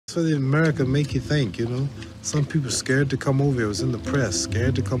So in America make you think, you know. Some people scared to come over here. It was in the press,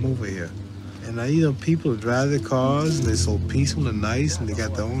 scared to come over here. And you know, people drive their cars and they're so peaceful and nice and they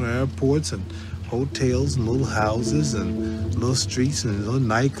got their own airports and hotels and little houses and little streets and little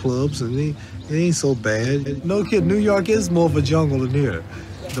nightclubs and it ain't so bad. No kid, New York is more of a jungle than here.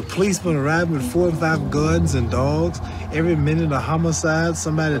 The policemen arrive with 4 and 5 guns and dogs. Every minute a homicide,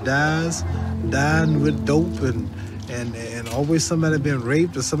 somebody dies, dying with dope and always somebody been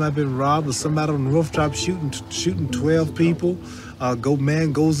raped or somebody been robbed or somebody on the rooftop shooting 12 people.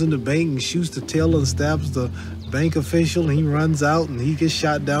 Man goes in the bank and shoots the teller and stabs the bank official and he runs out and he gets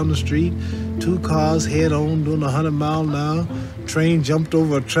shot down the street. 2 cars head on doing 100 miles an hour. Train jumped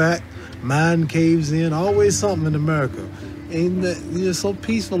over a track. Mine caves in. Always something in America. And you're so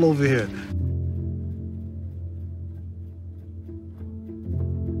peaceful over here.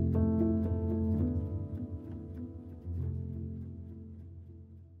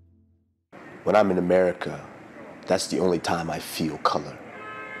 When I'm in America, that's the only time I feel color.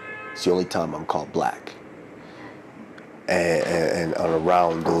 It's the only time I'm called black. And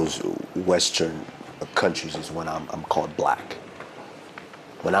around those Western countries is when I'm called black.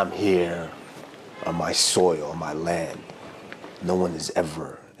 When I'm here on my soil, on my land, no one has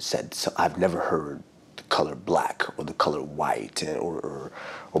ever said, so I've never heard the color black or the color white or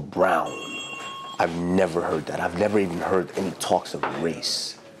brown. I've never heard that. I've never even heard any talks of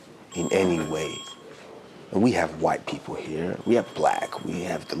race in any way. And we have white people here. We have black. We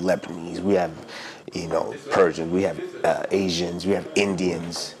have the Lebanese. We have, you know, Persians. We have Asians. We have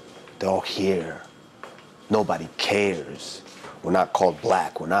Indians. They're all here. Nobody cares. We're not called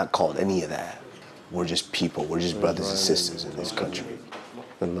black. We're not called any of that. We're just people. We're just brothers and sisters in this country.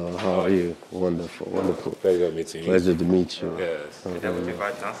 Hello, how are you? Wonderful, wonderful. Pleasure meeting you. Pleasure to meet you. Yes.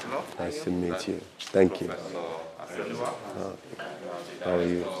 Nice to meet you. Thank you. How are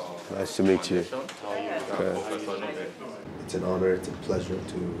you? Nice to meet you. It's an honor, it's a pleasure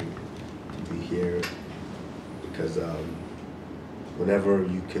to be here because whenever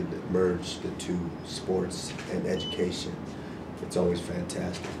you can merge the two, sports and education, it's always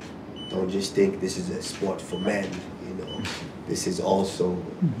fantastic. Don't just think this is a sport for men, you know. This is also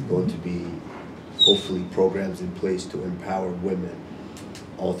going to be, hopefully, programs in place to empower women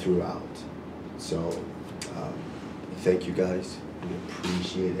all throughout. So, thank you guys. We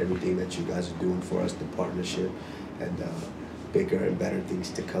appreciate everything that you guys are doing for us, the partnership, and bigger and better things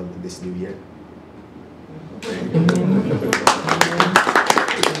to come in this new year.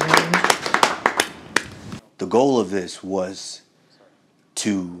 The goal of this was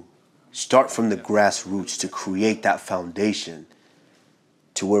to start from the grassroots, to create that foundation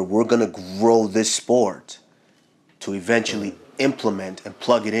to where we're going to grow this sport to eventually implement and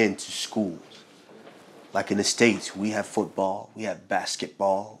plug it into schools. Like in the States, we have football, we have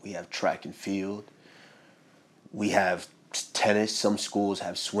basketball, we have track and field, we have tennis, some schools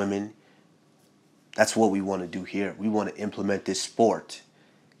have swimming. That's what we want to do here. We want to implement this sport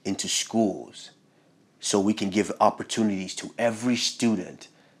into schools so we can give opportunities to every student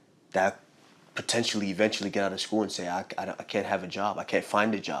that potentially eventually get out of school and say, I can't have a job, I can't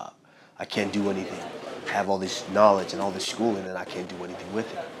find a job, I can't do anything. I have all this knowledge and all this schooling and I can't do anything with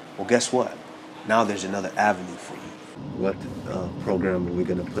it. Well, guess what? Now there's another avenue for you. What program are we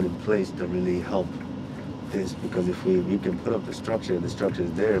going to put in place to really help this? Because if we can put up the structure is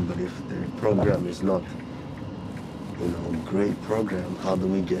there, but if the program is not, you know, a great program, how do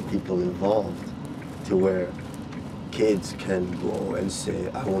we get people involved to where kids can go and say,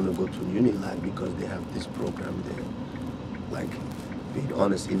 I want to go to Unilag because they have this program there? Like, being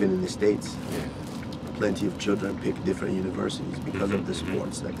honest, even in the States, plenty of children pick different universities because of the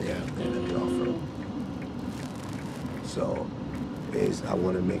sports that they have there that they offer. So I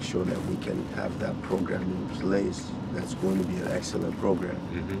want to make sure that we can have that program in place. That's going to be an excellent program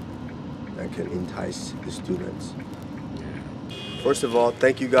that can entice the students. First of all,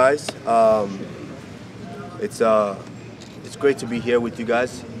 thank you guys. It's great to be here with you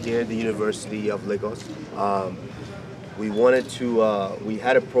guys here at the University of Lagos. We wanted to, we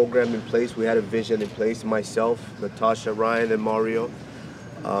had a program in place, we had a vision in place, myself, Natasha, Ryan, and Mario,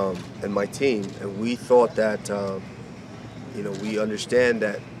 and my team. And we thought that, you know, we understand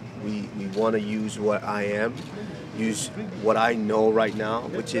that we want to use what I am, use what I know right now,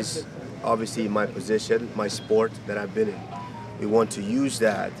 which is obviously my position, my sport that I've been in. We want to use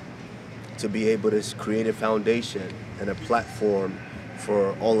that to be able to create a foundation and a platform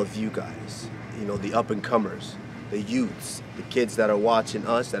for all of you guys, you know, the up-and-comers, the youths, the kids that are watching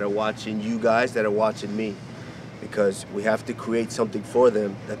us, that are watching you guys, that are watching me. Because we have to create something for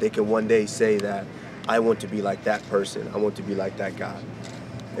them that they can one day say that I want to be like that person, I want to be like that guy.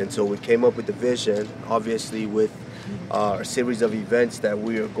 And so we came up with the vision, obviously with a series of events that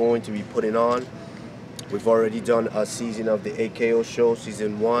we are going to be putting on. We've already done a season of the AKO show,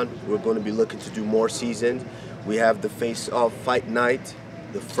 season 1. We're going to be looking to do more seasons. We have the Face Off Fight Night,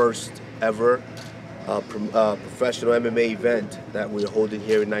 the first ever professional MMA event that we're holding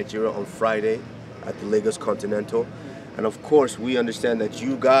here in Nigeria on Friday at the Lagos Continental. And of course, we understand that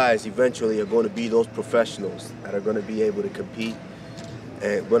you guys eventually are going to be those professionals that are going to be able to compete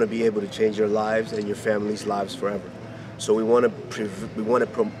and going to be able to change your lives and your family's lives forever. So we want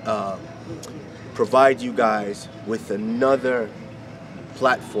to provide you guys with another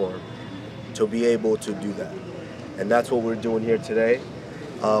platform to be able to do that. And that's what we're doing here today.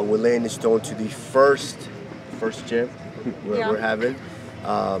 We're laying the stone to the first gym we're having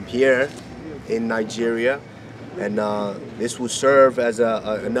here in Nigeria. And this will serve as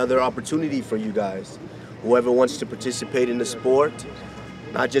another opportunity for you guys. Whoever wants to participate in the sport,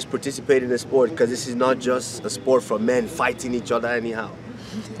 not just participate in the sport, because this is not just a sport for men fighting each other anyhow.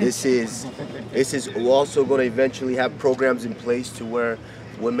 We're also going to eventually have programs in place to where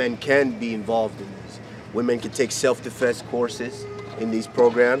women can be involved in this. Women can take self-defense courses in these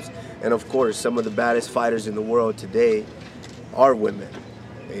programs, and of course, some of the baddest fighters in the world today are women.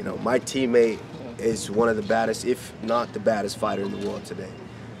 You know, my teammate is one of the baddest, if not the baddest fighter in the world today,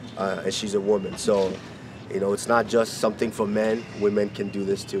 and she's a woman. So, you know, it's not just something for men. Women can do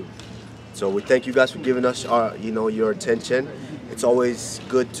this too. So we thank you guys for giving us your attention. It's always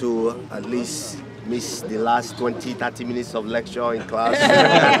good to at least miss the last 20-30 minutes of lecture in class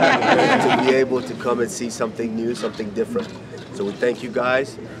to be able to come and see something new, something different. So we thank you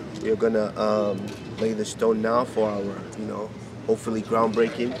guys. We are gonna lay the stone now for our, hopefully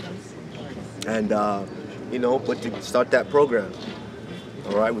groundbreaking, and but to start that program.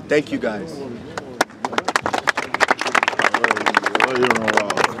 All right. Well, thank you guys.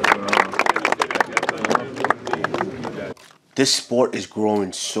 This sport is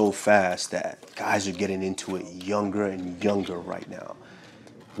growing so fast that guys are getting into it younger and younger right now.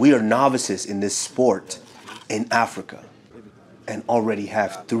 We are novices in this sport in Africa and already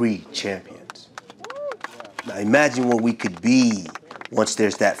have 3 champions. Now imagine what we could be once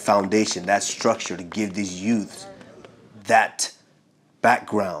there's that foundation, that structure to give these youths that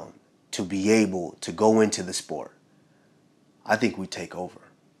background to be able to go into the sport. I think we take over.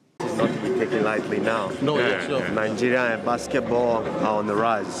 It's not to be taken lightly now. No, yeah, sure. Nigeria and basketball are on the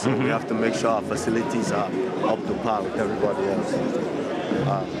rise, so we have to make sure our facilities are up to par with everybody else.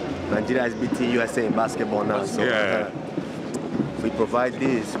 Nigeria is beating USA in basketball now, so if we provide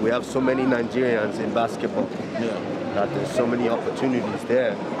this, we have so many Nigerians in basketball that there's so many opportunities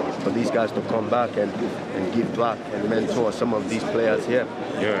there for these guys to come back and give back and mentor some of these players here.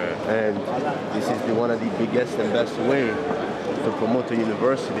 And this is one of the biggest and best way to promote a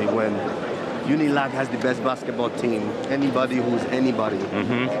university when Unilag has the best basketball team. Anybody who's anybody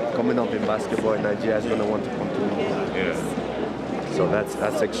coming up in basketball in Nigeria is going to want to come to Unilag. So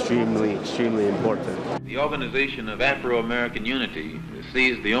that's extremely, extremely important. The Organization of Afro-American Unity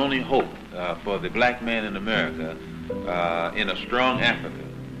sees the only hope for the black man in America in a strong Africa,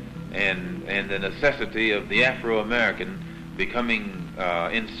 and the necessity of the Afro-American becoming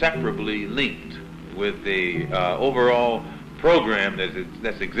inseparably linked with the overall program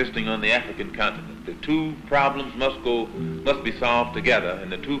that's existing on the African continent. The 2 problems must be solved together,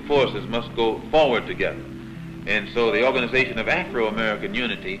 and the 2 forces must go forward together. And so the Organization of Afro-American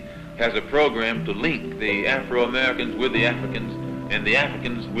Unity has a program to link the Afro-Americans with the Africans and the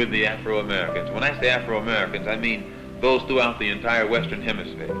Africans with the Afro-Americans. When I say Afro-Americans, I mean those throughout the entire Western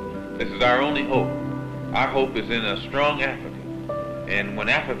Hemisphere. This is our only hope. Our hope is in a strong Africa. And when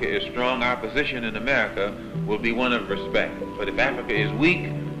Africa is strong, our position in America will be one of respect. But if Africa is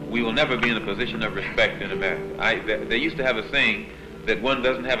weak, we will never be in a position of respect in America. They used to have a saying that one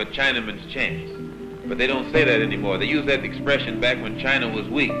doesn't have a Chinaman's chance. But they don't say that anymore. They used that expression back when China was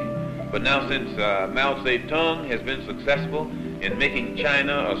weak. But now since Mao Zedong has been successful in making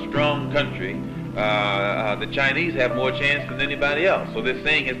China a strong country, the Chinese have more chance than anybody else. So this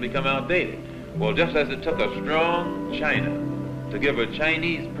saying has become outdated. Well, just as it took a strong China to give a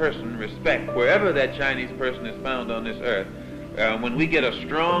Chinese person respect wherever that Chinese person is found on this earth, when we get a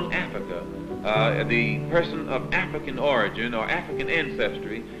strong Africa, the person of African origin or African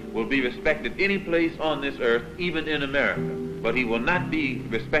ancestry will be respected any place on this earth, even in America. But he will not be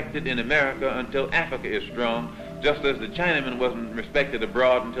respected in America until Africa is strong, just as the Chinaman wasn't respected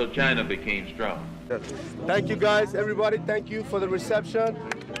abroad until China became strong. Thank you guys, everybody. Thank you for the reception.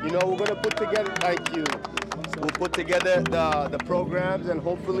 We're going to put together, thank you. We'll put together the programs, and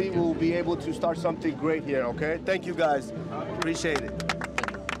hopefully we'll be able to start something great here, okay? Thank you guys. Appreciate it.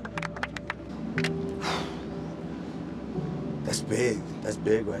 That's big. That's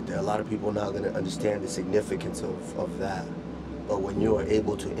big right there. A lot of people are not going to understand the significance of that. But when you are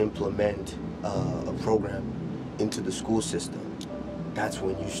able to implement a program into the school system, that's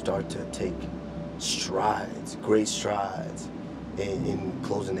when you start to take strides, great strides, in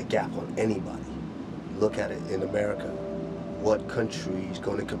closing the gap on anybody. Look at it in America. What country is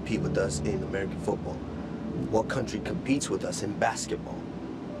going to compete with us in American football? What country competes with us in basketball?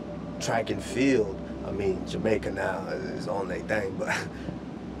 Track and field, I mean, Jamaica now is on their thing, but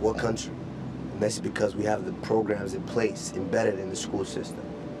what country? And that's because we have the programs in place, embedded in the school system.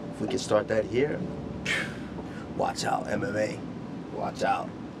 If we can start that here, watch out, MMA, watch out.